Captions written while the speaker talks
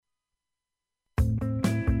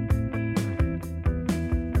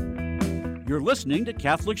You're listening to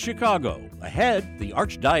Catholic Chicago. Ahead, the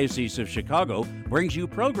Archdiocese of Chicago brings you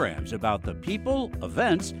programs about the people,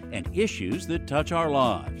 events, and issues that touch our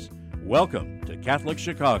lives. Welcome to Catholic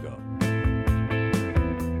Chicago.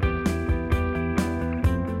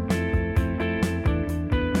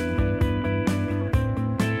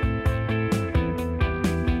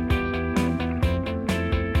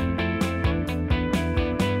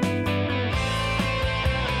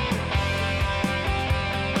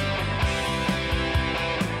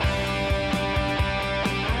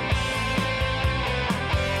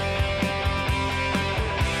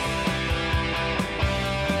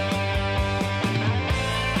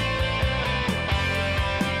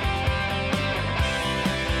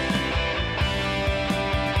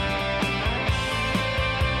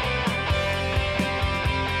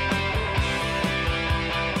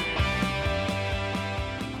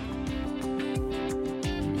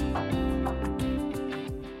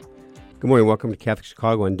 Good morning. Welcome to Catholic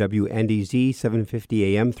Chicago on WNDZ,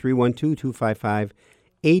 750 AM,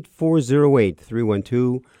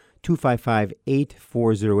 312-255-8408,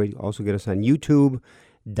 312-255-8408. Also get us on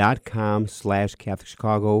youtube.com/Catholic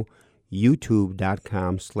Chicago,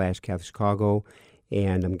 youtube.com/Catholic Chicago.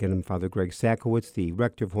 And I'm getting Father Greg Sakowicz, the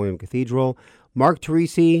rector of Holy Name Cathedral. Mark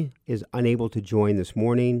Teresi is unable to join this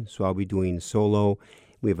morning, so I'll be doing solo.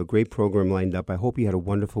 We have a great program lined up. I hope you had a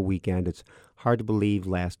wonderful weekend. It's hard to believe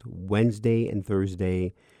last Wednesday and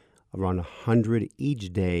Thursday, around 100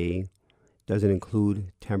 each day, doesn't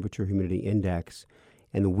include temperature, humidity index,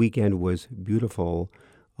 and the weekend was beautiful.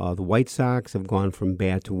 The White Sox have gone from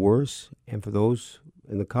bad to worse, and for those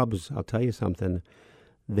in the Cubs, I'll tell you something,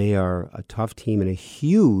 they are a tough team in a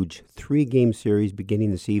huge 3-game series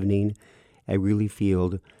beginning this evening at Wrigley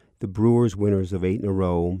Field. The Brewers winners of 8 in a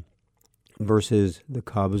row versus the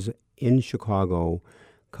Cubs in Chicago.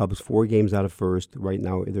 Cubs 4 games out of first. Right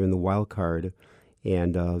now, they're in the wild card.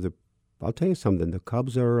 And I'll tell you something. The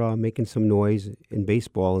Cubs are making some noise in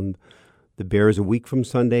baseball. And the Bears, a week from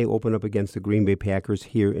Sunday, open up against the Green Bay Packers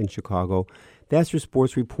here in Chicago. That's your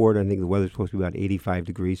sports report. I think the weather's supposed to be about 85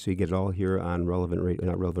 degrees, so you get it all here on Relevant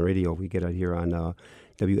Radio. We get it here on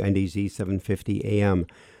WNDZ 750 AM.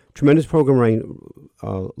 Tremendous program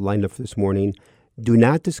lined up for this morning. Do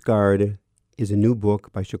Not Discard is a new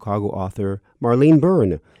book by Chicago author Marlene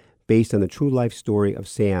Byrne, based on the true life story of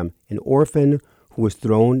Sam, an orphan who was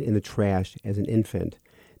thrown in the trash as an infant.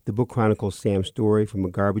 The book chronicles Sam's story from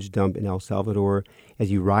a garbage dump in El Salvador as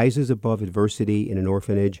he rises above adversity in an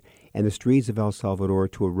orphanage and the streets of El Salvador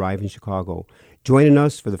to arrive in Chicago. Joining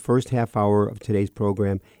us for the first half hour of today's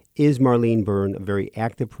program is Marlene Byrne, a very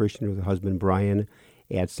active parishioner with her husband Brian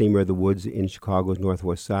at St. Mary of the Woods in Chicago's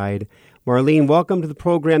Northwest Side. Marlene, welcome to the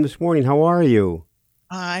program this morning. How are you?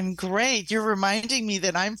 I'm great. You're reminding me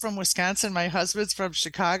that I'm from Wisconsin. My husband's from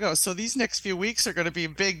Chicago. So these next few weeks are going to be a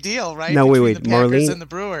big deal, right? Now, wait, the Packers Marlene, and the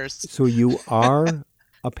Brewers. So you are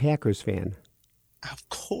a Packers fan? Of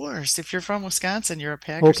course. If you're from Wisconsin, you're a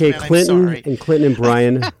Packers fan. Okay, Clinton and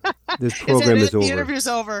Brian, this program is over. The interview's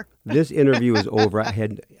over. This interview is over. I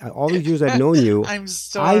had all these years I've known you. I'm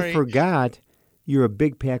sorry. I forgot you're a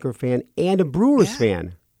big Packer fan and a Brewers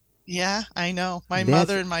fan. Yeah, I know. My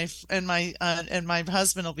mother and my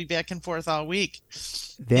husband will be back and forth all week.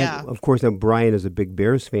 Of course, now Brian is a big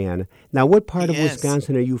Bears fan. Now, what part of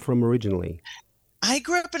Wisconsin are you from originally? I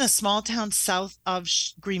grew up in a small town south of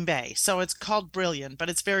Green Bay, so it's called Brillion, but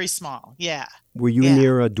it's very small. Yeah. Were you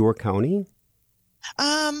near Door County?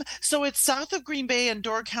 So it's south of Green Bay, and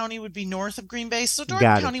Door County would be north of Green Bay. So Door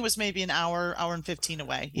County was maybe an hour and 15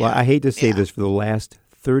 away. Yeah. Well, I hate to say this, for the last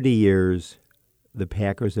 30 years, the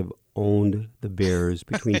Packers have owned the Bears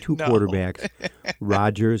between two quarterbacks,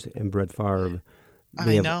 Rodgers and Brett Favre.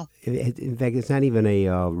 I know. In fact, it's not even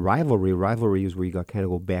a rivalry. Rivalry is where you got kind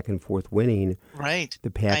of go back and forth winning. Right.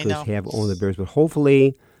 The Packers have owned the Bears, but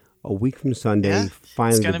hopefully a week from Sunday,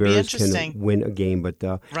 finally the Bears can win a game. But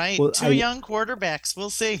right, two young quarterbacks. We'll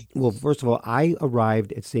see. Well, first of all, I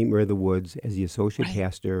arrived at St. Mary of the Woods as the associate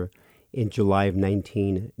pastor in July of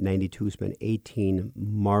 1992. Spent 18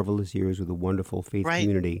 marvelous years with a wonderful faith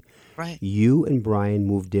community. Right. You and Brian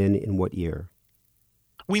moved in what year?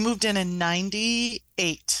 We moved in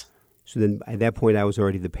 98. So then at that point, I was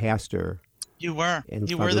already the pastor. You were. And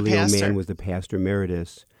you Father were the Leo pastor. Mann was the pastor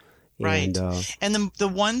emeritus. Right. And the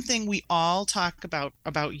one thing we all talk about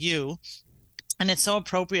you And it's so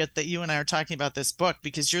appropriate that you and I are talking about this book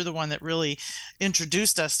because you're the one that really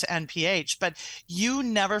introduced us to NPH, but you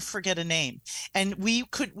never forget a name. And we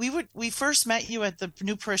first met you at the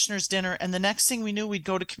new parishioners dinner, and the next thing we knew, we'd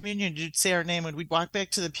go to communion, you'd say our name, and we'd walk back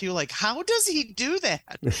to the pew like, how does he do that?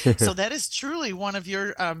 So that is truly one of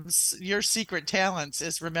your secret talents,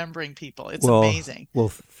 is remembering people. It's amazing. Well,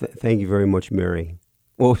 thank you very much, Mary.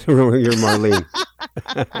 Well, you're Marlene.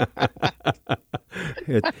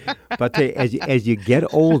 But as you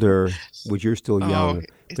get older, which you're still young,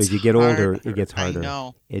 but as you get older, it gets harder. I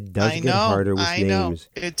know. It does get harder with names.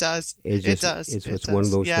 It does. It's one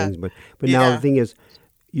of those things. But now the thing is,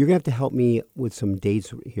 you're gonna have to help me with some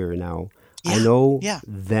dates here now. Yeah. I know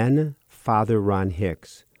then Father Ron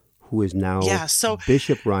Hicks, who is now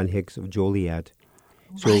Bishop Ron Hicks of Joliet.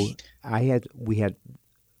 So we had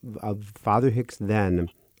Father Hicks then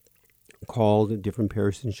called different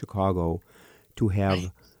parishes in Chicago to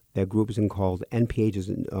have that group is called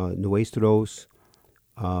NPHs, Nuestros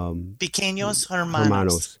Pequeños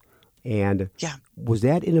Hermanos. And was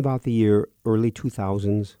that in about the early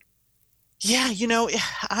 2000s? Yeah,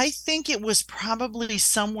 I think it was probably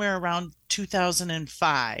somewhere around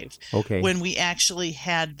 2005 when we actually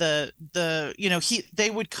had they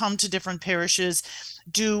would come to different parishes,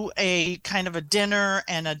 do a kind of a dinner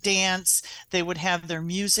and a dance. They would have their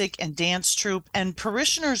music and dance troupe, and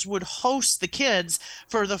parishioners would host the kids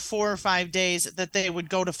for the 4 or 5 days that they would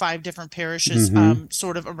go to 5 different parishes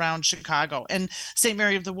sort of around Chicago. And St.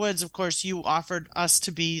 Mary of the Woods, of course, you offered us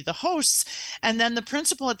to be the hosts, and then the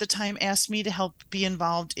principal at the time asked me to help be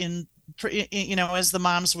involved in, as the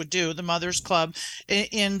moms would do, the Mothers Club,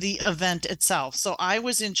 in the event itself. So I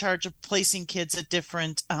was in charge of placing kids at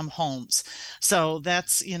different homes. So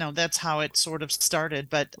that's how it sort of started.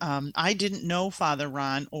 But I didn't know Father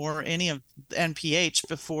Ron or any of NPH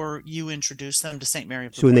before you introduced them to St. Mary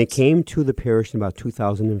of the Woods. So when they came to the parish in about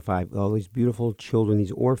 2005, all these beautiful children,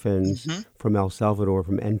 these orphans from El Salvador,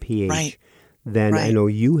 from NPH, then I know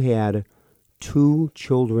you had 2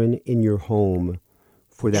 children in your home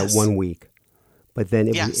for that 1 week. But then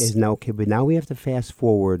it is now okay. But now we have to fast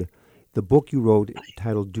forward. The book you wrote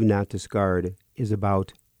titled Do Not Discard is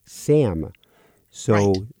about Sam.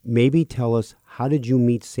 So maybe tell us, how did you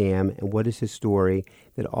meet Sam and what is his story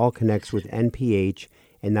that all connects with NPH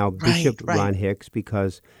and now Bishop Ron Hicks?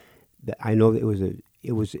 Because I know that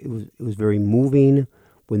it was very moving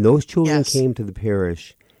when those children came to the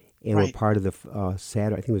parish and were part of the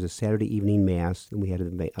Saturday. I think it was a Saturday evening mass, and we had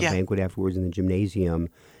a banquet afterwards in the gymnasium,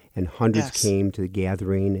 and hundreds came to the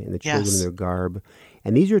gathering, and the children in their garb.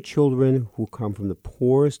 And these are children who come from the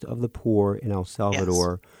poorest of the poor in El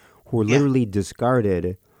Salvador, who were literally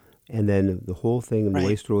discarded, and then the whole thing,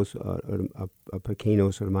 Nuestros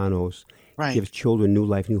Pequeños Hermanos, gives children new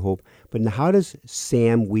life, new hope. But how does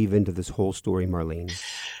Sam weave into this whole story, Marlene?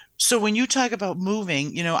 So when you talk about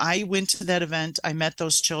moving, I went to that event. I met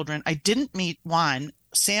those children. I didn't meet Juan.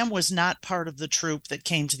 Sam was not part of the troupe that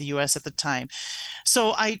came to the U.S. at the time.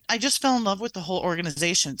 So I just fell in love with the whole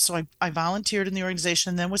organization. So I volunteered in the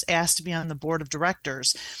organization and then was asked to be on the board of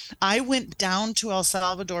directors. I went down to El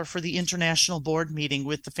Salvador for the international board meeting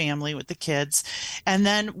with the family, with the kids. And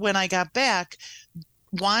then when I got back,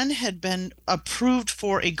 Juan had been approved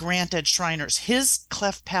for a grant at Shriners. His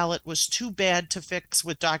cleft palate was too bad to fix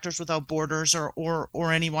with Doctors Without Borders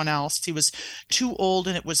or anyone else. He was too old,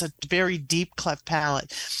 and it was a very deep cleft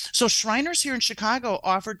palate. So Shriners here in Chicago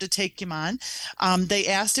offered to take him on. They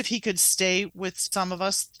asked if he could stay with some of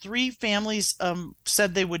us. 3 families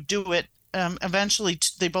said they would do it. Eventually,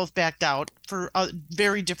 they both backed out for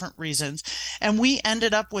very different reasons. And we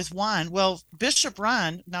ended up with Juan. Well, Bishop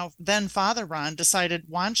Ron, now then Father Ron, decided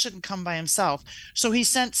Juan shouldn't come by himself. So he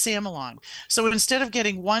sent Sam along. So instead of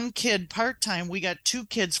getting 1 kid part-time, we got 2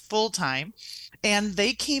 kids full-time. And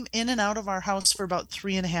they came in and out of our house for about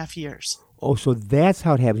 3.5 years. Oh, so that's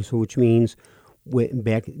how it happened. So which means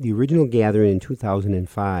back the original gathering in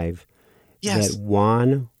 2005, that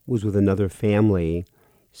Juan was with another family.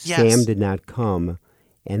 Sam did not come,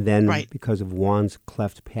 and then because of Juan's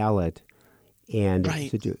cleft palate, and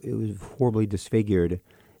it was horribly disfigured,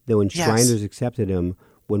 that when Shriners accepted him,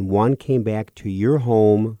 when Juan came back to your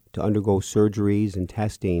home to undergo surgeries and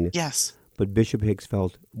testing, but Bishop Hicks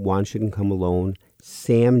felt Juan shouldn't come alone,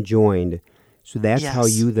 Sam joined. So that's how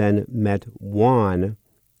you then met Juan,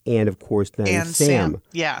 and of course then Sam.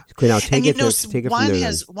 Yeah. Okay, now take it from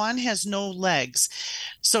there. Juan has no legs,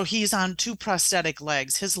 so he's on 2 prosthetic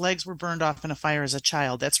legs. His legs were burned off in a fire as a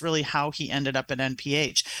child. That's really how he ended up at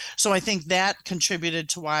NPH. So I think that contributed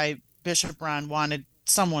to why Bishop Ron wanted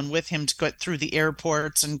someone with him to get through the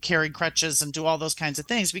airports and carry crutches and do all those kinds of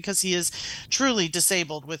things because he is truly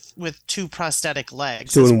disabled with two prosthetic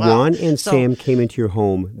legs So as when well. Juan and Sam came into your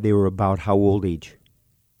home, they were about how old age?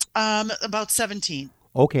 About 17.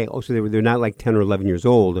 Okay. Oh, so they're not like 10 or 11 years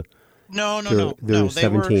old. No, no, They're no, they're no.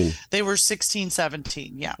 17. They were 16,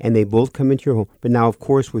 17. Yeah. And they both come into your home. But now, of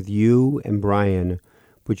course, with you and Brian,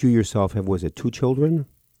 but you yourself have, was it 2 children?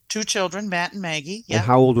 2 children, Matt and Maggie. And Yeah.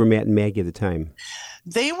 how old were Matt and Maggie at the time?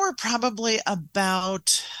 They were probably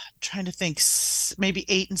about, trying to think, maybe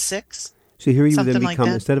 8 and 6, So here you then something like become,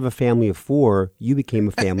 that. instead of a family of 4, you became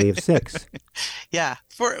a family of 6. Yeah,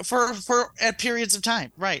 for at periods of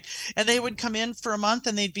time, right? And they would come in for a month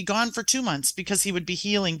and they'd be gone for 2 months because he would be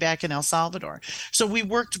healing back in El Salvador. So we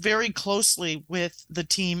worked very closely with the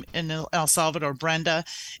team in El Salvador, Brenda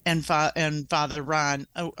and Father Ron,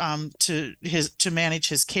 to manage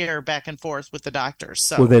his care back and forth with the doctors.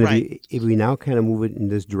 So Well, then right. if we now kind of move it in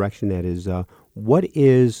this direction, that is, what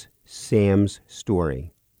is Sam's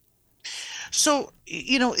story? So,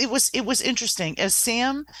 it was interesting as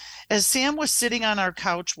Sam was sitting on our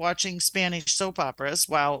couch watching Spanish soap operas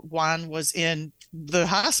while Juan was in the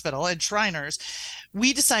hospital at Shriners.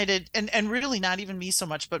 We decided, and really not even me so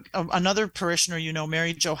much, but another parishioner,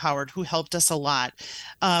 Mary Jo Howard, who helped us a lot,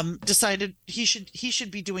 decided he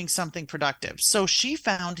should be doing something productive. So she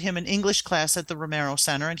found him an English class at the Romero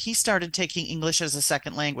Center, and he started taking English as a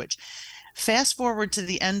second language. Fast forward to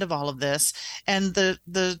the end of all of this, and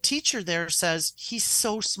the teacher there says he's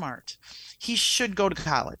so smart. He should go to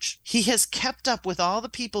college. He has kept up with all the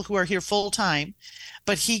people who are here full time,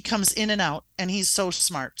 but he comes in and out, and he's so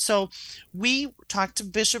smart. So we talked to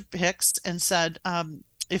Bishop Hicks and said,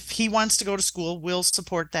 if he wants to go to school, we'll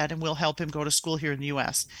support that and we'll help him go to school here in the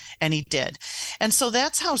U.S. And he did. And so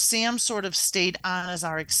that's how Sam sort of stayed on as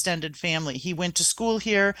our extended family. He went to school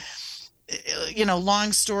here.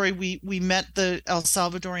 Long story, we met the El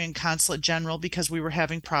Salvadorian consulate general because we were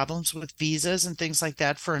having problems with visas and things like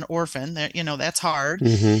that for an orphan. That's hard.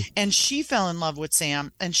 Mm-hmm. And she fell in love with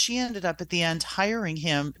Sam, and she ended up at the end hiring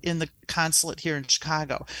him in the consulate here in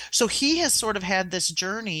Chicago. So he has sort of had this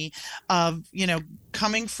journey of,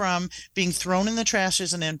 coming from being thrown in the trash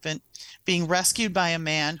as an infant, being rescued by a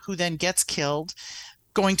man who then gets killed,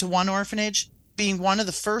 going to one orphanage, being one of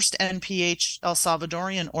the first NPH El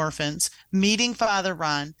Salvadorian orphans, meeting Father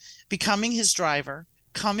Ron, becoming his driver,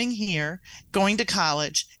 coming here, going to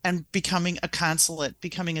college, and becoming a consulate,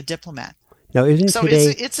 becoming a diplomat. Now, It's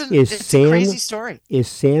a crazy story. Is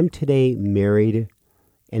Sam today married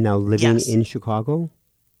and now living Yes. in Chicago?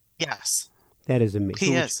 Yes, That is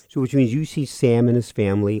amazing. he is. So which means you see Sam and his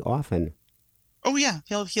family often. Oh yeah,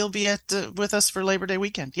 he'll be with us for Labor Day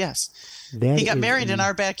weekend. Yes, That he got is married in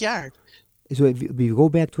our backyard. So if you go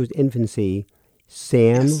back to his infancy,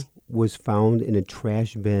 Sam Yes. was found in a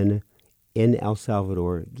trash bin in El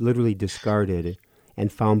Salvador, literally discarded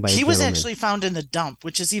and found by a He was gentleman. actually found in the dump,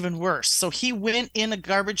 which is even worse. So he went in a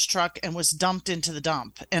garbage truck and was dumped into the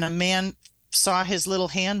dump, and a man saw his little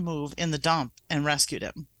hand move in the dump and rescued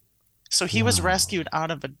him. So he was rescued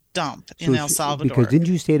out of a dump in El Salvador. Because didn't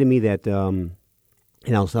you say to me that in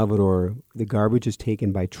El Salvador, the garbage is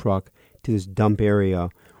taken by truck to this dump area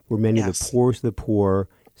where many of the Yes. poorest of the poor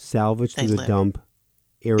salvage They through the live. dump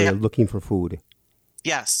area Yep. looking for food?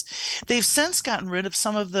 Yes. They've since gotten rid of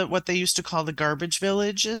some of what they used to call the garbage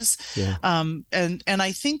villages. Yeah. And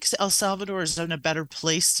I think El Salvador is in a better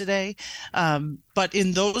place today. But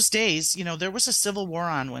in those days, there was a civil war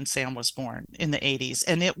on when Sam was born in the 80s,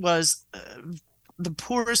 and it was the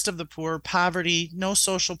poorest of the poor, poverty, no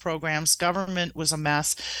social programs, government was a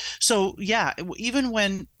mess. So yeah, even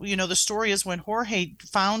when, the story is when Jorge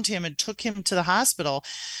found him and took him to the hospital,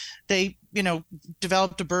 they,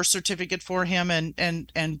 developed a birth certificate for him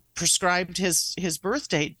and prescribed his birth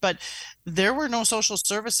date, but there were no social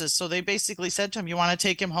services. So they basically said to him, "You want to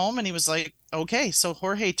take him home?" And he was like, "Okay." So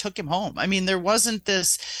Jorge took him home. I mean, there wasn't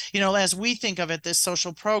this, as we think of it, this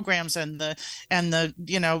social programs and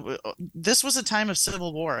this was a time of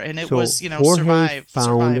civil war, and it So was, Jorge found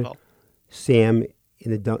survival. Sam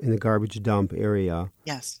in the garbage dump area,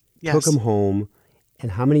 Yes. took Yes. him home,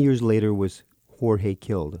 and how many years later was Jorge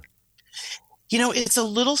killed? It's a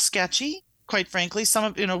little sketchy, quite frankly. Some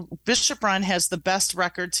of, Bishop Ron has the best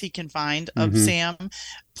records he can find of Sam,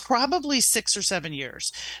 probably 6 or 7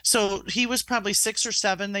 years. So he was probably 6 or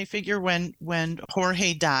 7, they figure, when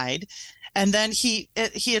Jorge died. And then he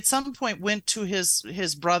at some point went to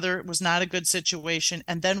his brother. It was not a good situation,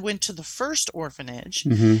 and then went to the first orphanage.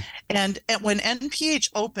 Mm-hmm. And when NPH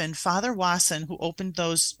opened, Father Wasson, who opened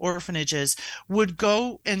those orphanages, would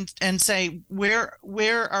go and say, where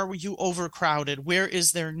are you overcrowded? Where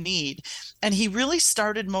is there need? And he really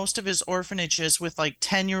started most of his orphanages with like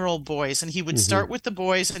 10-year-old boys, and he would start with the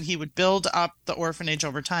boys and he would build up the orphanage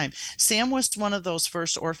over time. Sam was one of those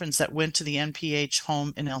first orphans that went to the NPH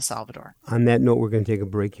home in El Salvador. On that note, we're going to take a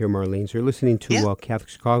break here, Marlene. So you're listening to Catholic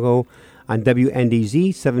Chicago on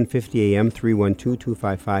WNDZ, 750 AM,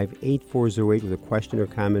 312-255-8408 with a question or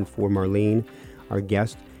comment for Marlene, our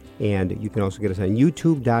guest. And you can also get us on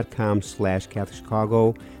youtube.com/Catholic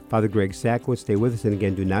Chicago. Father Greg Sakowicz, stay with us. And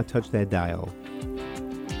again, do not touch that dial.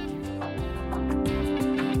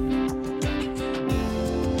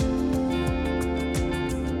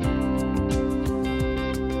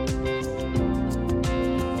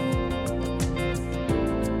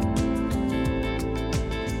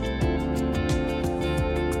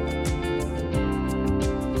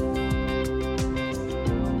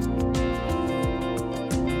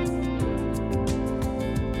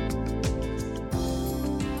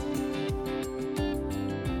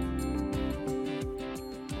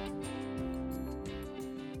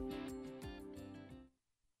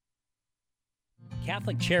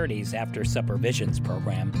 Catholic Charities After Supper Visions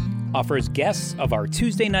program offers guests of our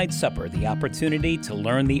Tuesday night supper the opportunity to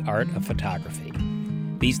learn the art of photography.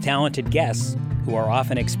 These talented guests, who are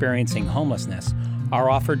often experiencing homelessness, are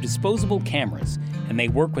offered disposable cameras, and they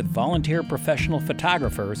work with volunteer professional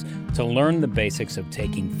photographers to learn the basics of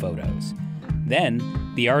taking photos.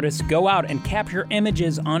 Then, the artists go out and capture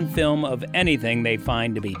images on film of anything they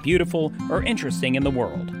find to be beautiful or interesting in the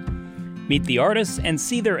world. Meet the artists and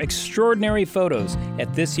see their extraordinary photos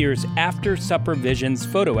at this year's After Supper Visions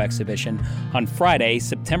photo exhibition on Friday,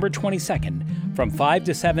 September 22nd from 5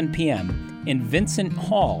 to 7 p.m. in Vincent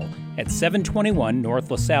Hall at 721 North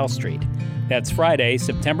LaSalle Street. That's Friday,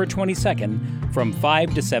 September 22nd from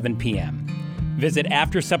 5 to 7 p.m. Visit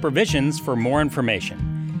After Supper Visions for more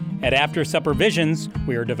information. At After Supper Visions,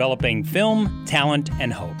 we are developing film, talent,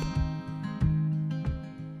 and hope.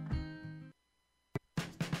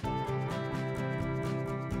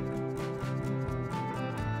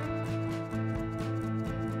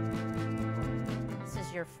 This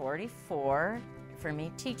is year 44 for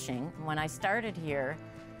me teaching. When I started here,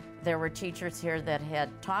 there were teachers here that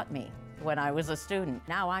had taught me when I was a student.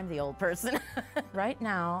 Now I'm the old person. Right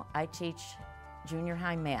now, I teach junior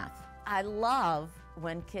high math. I love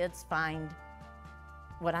when kids find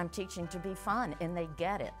what I'm teaching to be fun and they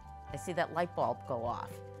get it. I see that light bulb go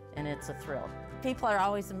off and it's a thrill. People are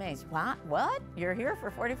always amazed. What? You're here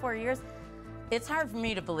for 44 years? It's hard for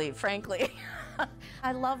me to believe, frankly.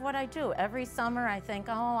 I love what I do. Every summer I think,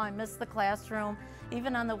 oh, I miss the classroom.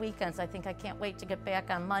 Even on the weekends, I think I can't wait to get back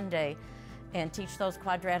on Monday and teach those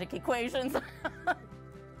quadratic equations.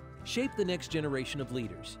 Shape the next generation of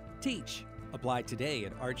leaders. Teach. Apply today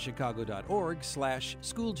at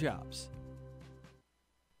archchicago.org/schooljobs.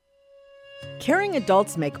 Caring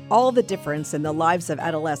adults make all the difference in the lives of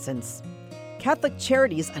adolescents. Catholic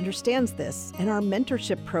Charities understands this, and our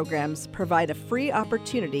mentorship programs provide a free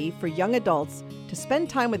opportunity for young adults to spend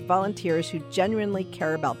time with volunteers who genuinely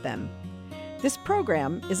care about them. This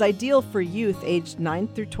program is ideal for youth aged 9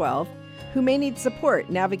 through 12 who may need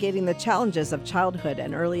support navigating the challenges of childhood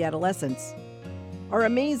and early adolescence. Our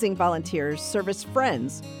amazing volunteers serve as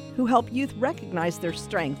friends who help youth recognize their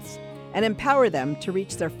strengths and empower them to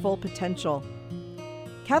reach their full potential.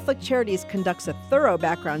 Catholic Charities conducts a thorough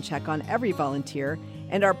background check on every volunteer,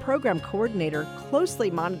 and our program coordinator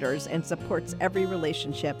closely monitors and supports every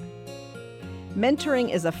relationship. Mentoring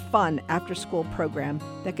is a fun after-school program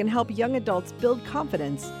that can help young adults build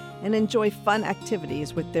confidence and enjoy fun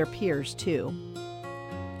activities with their peers, too.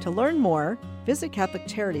 To learn more, visit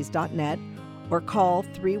CatholicCharities.net or call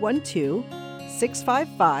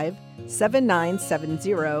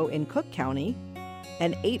 312-655-7970 in Cook County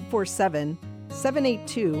and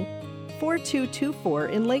 847-782-4224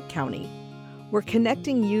 in Lake County. We're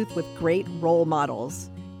connecting youth with great role models.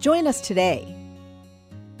 Join us today.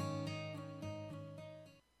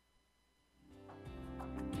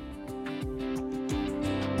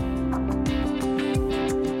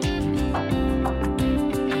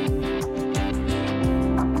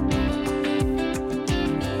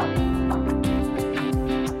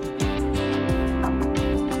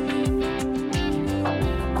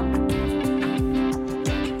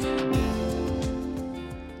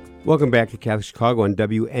 Welcome back to Catholic Chicago on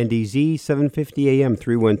WNDZ, 750 AM,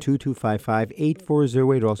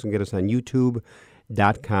 312-255-8408. Also get us on YouTube,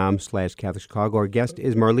 Catholic Chicago. Our guest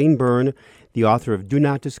is Marlene Byrne, the author of Do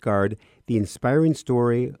Not Discard, the inspiring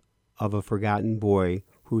story of a forgotten boy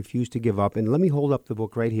who refused to give up. And let me hold up the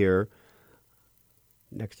book right here,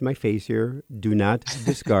 next to my face here, Do Not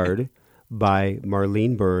Discard by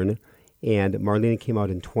Marlene Byrne. And Marlene, came out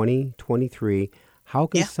in 2023. How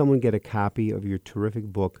can someone get a copy of your terrific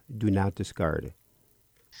book, Do Not Discard?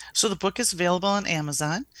 So the book is available on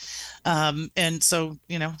Amazon. And so,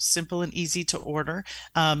 simple and easy to order.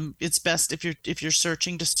 It's best if you're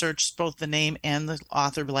searching to search both the name and the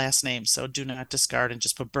author last name. So Do Not Discard, and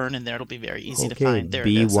just put Byrne in there. It'll be very easy to find. There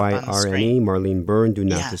it is up on the Byrne, screen. Marlene Byrne, Do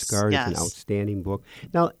Not Discard. It's an outstanding book.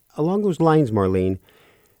 Now, along those lines, Marlene,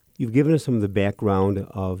 you've given us some of the background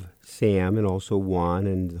of Sam and also Juan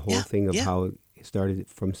and the whole thing of how it started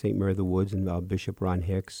from St. Mary of the Woods and Bishop Ron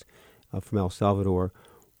Hicks from El Salvador.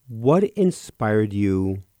 What inspired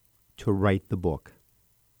you to write the book?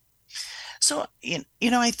 So,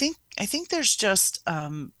 I think there's just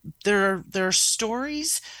there are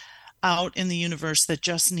stories out in the universe that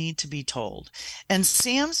just need to be told. And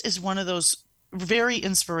Sam's is one of those very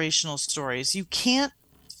inspirational stories. You can't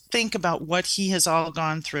think about what he has all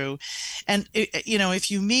gone through. And,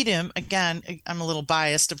 if you meet him, again, I'm a little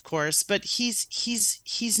biased, of course, but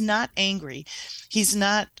he's not angry. He's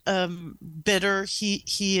not bitter. He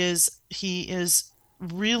is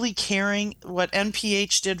really caring. What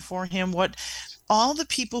NPH did for him, what all the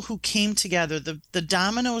people who came together, the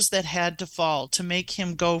dominoes that had to fall to make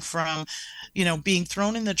him go from, being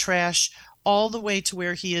thrown in the trash all the way to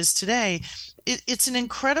where he is today. It's an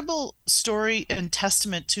incredible story and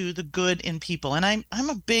testament to the good in people. And I'm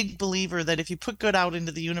a big believer that if you put good out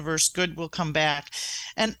into the universe, good will come back.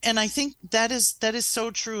 And I think that is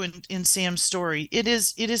so true in Sam's story. It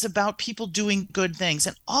is about people doing good things.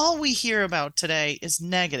 And all we hear about today is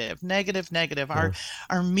negative.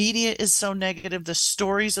 Our media is so negative. The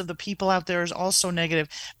stories of the people out there is also negative.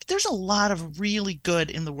 But there's a lot of really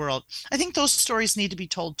good in the world. I think those stories need to be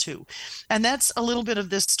told too. And that's a little bit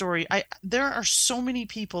of this story. There are so many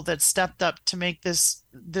people that stepped up to make this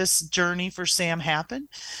journey for Sam happen.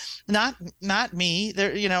 Not me.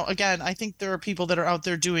 There, again, I think there are people that are out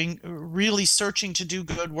there really searching to do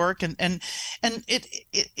good work, and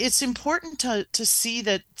it's important to see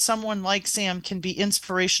that someone like Sam can be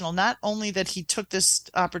inspirational. Not only that he took this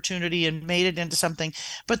opportunity and made it into something,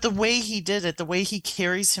 but the way he did it, the way he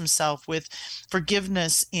carries himself with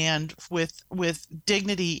forgiveness and with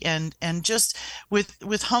dignity and just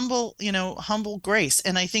with humble grace.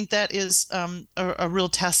 And I think that is a real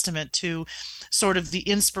testament to sort of the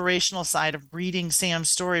inspirational side of reading Sam's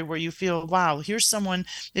story, where you feel, wow, here's someone,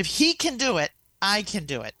 if he can do it, I can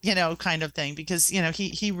do it, kind of thing, because,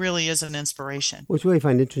 he really is an inspiration. What's really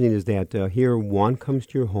find interesting is that here Juan comes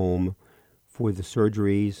to your home for the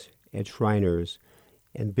surgeries at Shriners,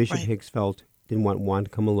 and Bishop Hicks didn't want Juan to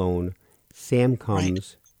come alone. Sam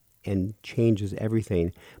comes and changes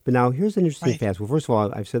everything. But now here's an interesting fact. Well, first of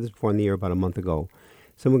all, I've said this before on the air about a month ago.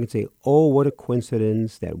 Someone can say, oh, what a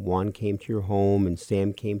coincidence that Juan came to your home and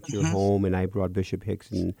Sam came to your home, and I brought Bishop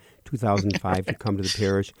Hicks in 2005 to come to the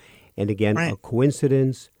parish. And again, a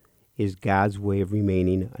coincidence is God's way of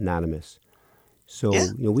remaining anonymous. So,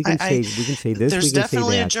 we can say this, there's we can say that. There's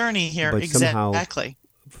definitely a journey here. But Exactly.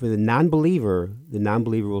 Somehow, for the non-believer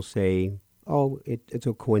will say, oh, it's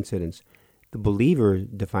a coincidence. The believer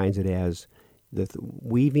defines it as the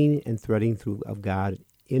weaving and threading through of God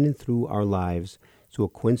in and through our lives. So a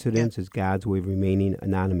coincidence is God's way of remaining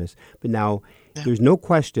anonymous. But now, there's no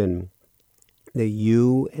question that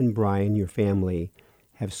you and Brian, your family,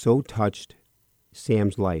 have so touched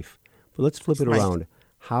Sam's life. But let's flip it around.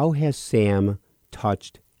 How has Sam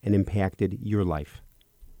touched and impacted your life?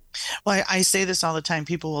 Well, I say this all the time.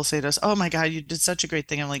 People will say to us, oh my God, you did such a great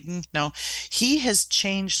thing. I'm like, no, he has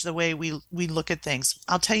changed the way we look at things.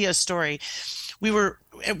 I'll tell you a story. We were,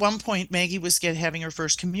 at one point, Maggie was having her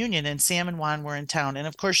first communion, and Sam and Juan were in town. And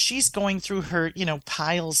of course, she's going through her,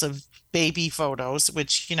 piles of baby photos,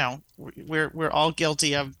 which, we're all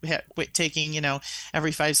guilty of taking,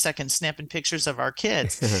 every 5 seconds, snapping pictures of our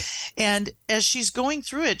kids. And as she's going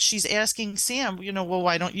through it, she's asking Sam, well,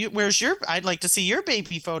 why don't you, I'd like to see your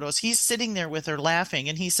baby photos. He's sitting there with her laughing,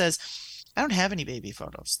 and he says, I don't have any baby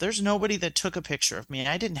photos. There's nobody that took a picture of me.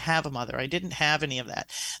 I didn't have a mother. I didn't have any of that.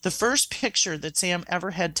 The first picture that Sam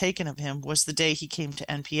ever had taken of him was the day he came to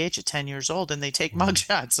NPH at 10 years old, and they take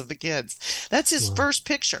mugshots of the kids. That's his first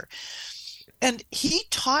picture. And he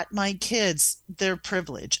taught my kids their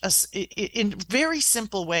privilege in very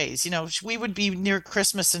simple ways. We would be near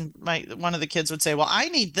Christmas, and one of the kids would say, well, I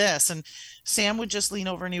need this. And Sam would just lean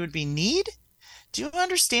over and he would be, need? Do you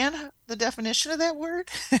understand the definition of that word?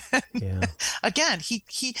 Yeah. Again,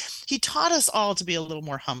 he taught us all to be a little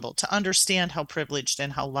more humble, to understand how privileged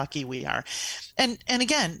and how lucky we are. And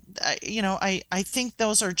again, I think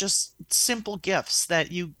those are just simple gifts that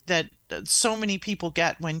so many people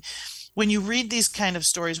get when you read these kind of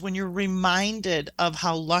stories, when you're reminded of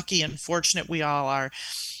how lucky and fortunate we all are.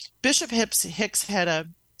 Bishop Hicks had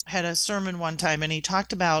a sermon one time, and he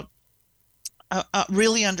talked about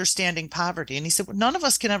really understanding poverty. And he said, well, none of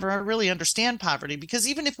us can ever really understand poverty, because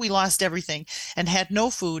even if we lost everything and had no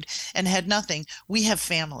food and had nothing, we have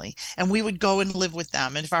family, and we would go and live with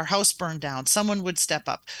them. And if our house burned down, someone would step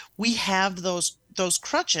up. We have those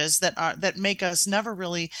crutches that make us never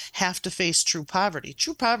really have to face true poverty.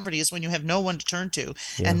 True poverty is when you have no one to turn to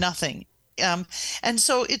and nothing. And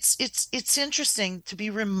so it's interesting to be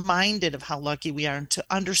reminded of how lucky we are and to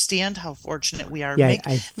understand how fortunate we are. Yeah,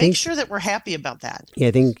 make sure that we're happy about that. Yeah,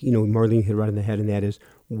 I think, Marlene hit right on the head, and that is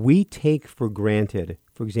we take for granted,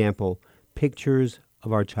 for example, pictures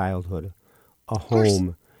of our childhood, a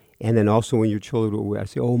home, and then also when your children, I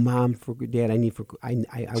say, oh, Mom, Dad, I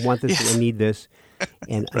want this, I need this.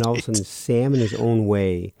 And all of a sudden, Sam in his own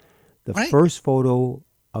way, the first photo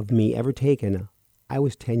of me ever taken, I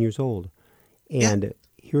was 10 years old. And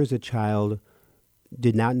here's a child,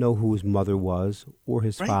 did not know who his mother was or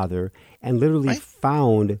his father, and literally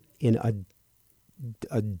found in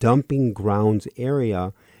a dumping grounds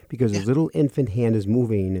area because his little infant hand is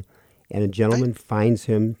moving, and a gentleman finds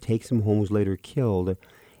him, takes him home, was later killed,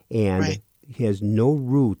 and he has no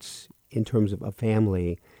roots in terms of a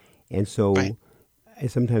family. And so it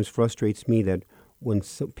sometimes frustrates me that when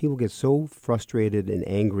people get so frustrated and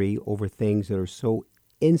angry over things that are so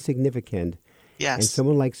insignificant, and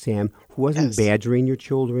someone like Sam, who wasn't badgering your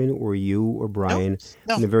children or you or Brian,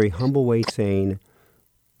 in a very humble way, saying,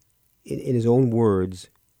 in his own words,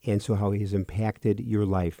 and so how he has impacted your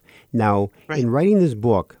life. Now, in writing this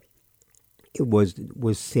book, was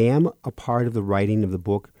Sam a part of the writing of the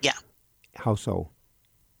book? Yeah. How so?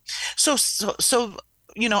 So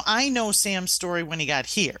I know Sam's story when he got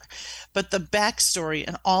here, but the backstory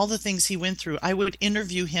and all the things he went through, I would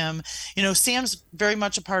interview him. Sam's very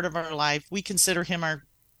much a part of our life. We consider him our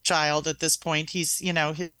child at this point. He's,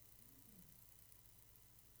 I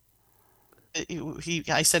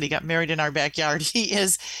said he got married in our backyard. He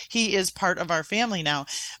is part of our family now.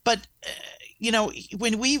 But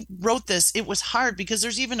when we wrote this, it was hard because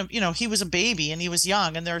there's even he was a baby and he was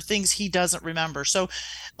young, and there are things he doesn't remember. So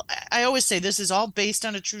I always say this is all based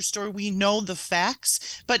on a true story. We know the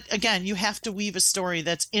facts, but again, you have to weave a story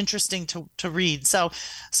that's interesting to read. So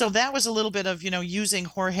that was a little bit of using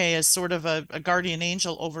Jorge as sort of a guardian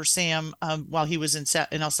angel over Sam while he was in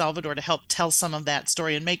El Salvador, to help tell some of that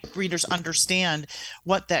story and make readers understand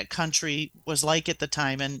what that country was like at the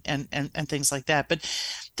time and things like that. But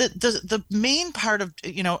the main part of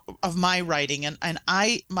of my writing and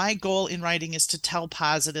my goal in writing is to tell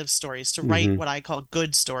positive stories, to write what I call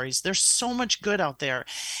good stories. There's so much good out there,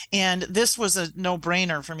 and this was a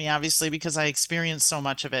no-brainer for me, obviously, because I experienced so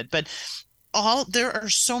much of it. But there are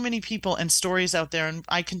so many people and stories out there, and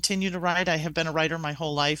I continue to write. I have been a writer my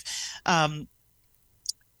whole life.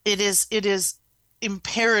 It is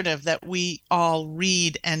imperative that we all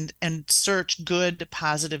read and search good,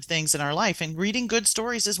 positive things in our life, and reading good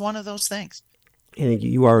stories is one of those things. And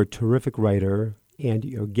you are a terrific writer, and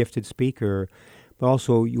you're a gifted speaker, but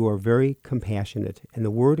also you are very compassionate. And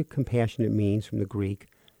the word compassionate means, from the Greek,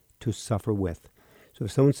 to suffer with. So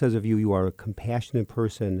if someone says of you, you are a compassionate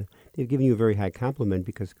person, they've given you a very high compliment,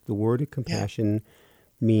 because the word compassion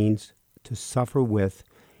means to suffer with,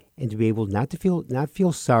 and to be able not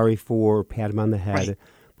feel sorry for, or pat him on the head,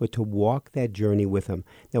 but to walk that journey with him.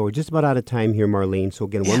 Now, we're just about out of time here, Marlene. So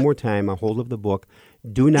again, one more time, I'll hold up the book.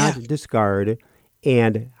 Do not discard.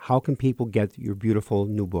 And how can people get your beautiful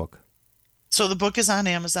new book? So the book is on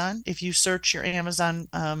Amazon. If you search your Amazon,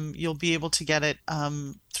 you'll be able to get it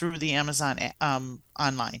through the Amazon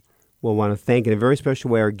online. Well, I want to thank in a very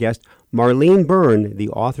special way our guest, Marlene Byrne, the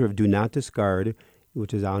author of Do Not Discard,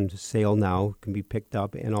 which is on sale now, can be picked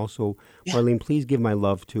up. And also, Marlene, please give my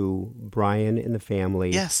love to Brian and the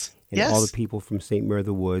family. And all the people from St. Mary of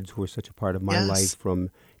the Woods who are such a part of my life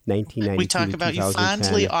from 1992 we talk to about 2010, you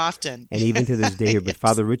fondly often. And even to this day here. But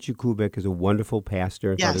Father Richie Kubik is a wonderful pastor,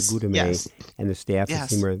 and Father Gudame and the staff at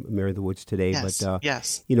St. Mary of the Woods today. But,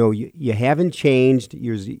 you haven't changed.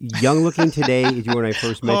 You're young looking today as you were when I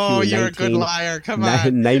first met you in you're a good liar. Come on.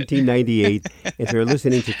 1998. And so you're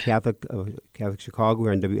listening to Catholic Chicago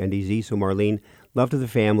here on WNDZ. So Marlene, love to the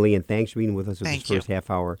family, and thanks for being with us at this first half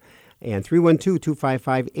hour. And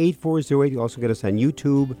 312-255-8408. You also get us on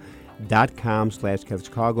YouTube,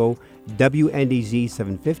 facebook.com/CatholicChicago, WNDZ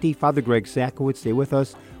 750. Father Greg Sakowicz, stay with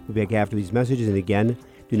us. We'll be back after these messages. And again,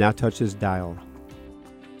 do not touch this dial.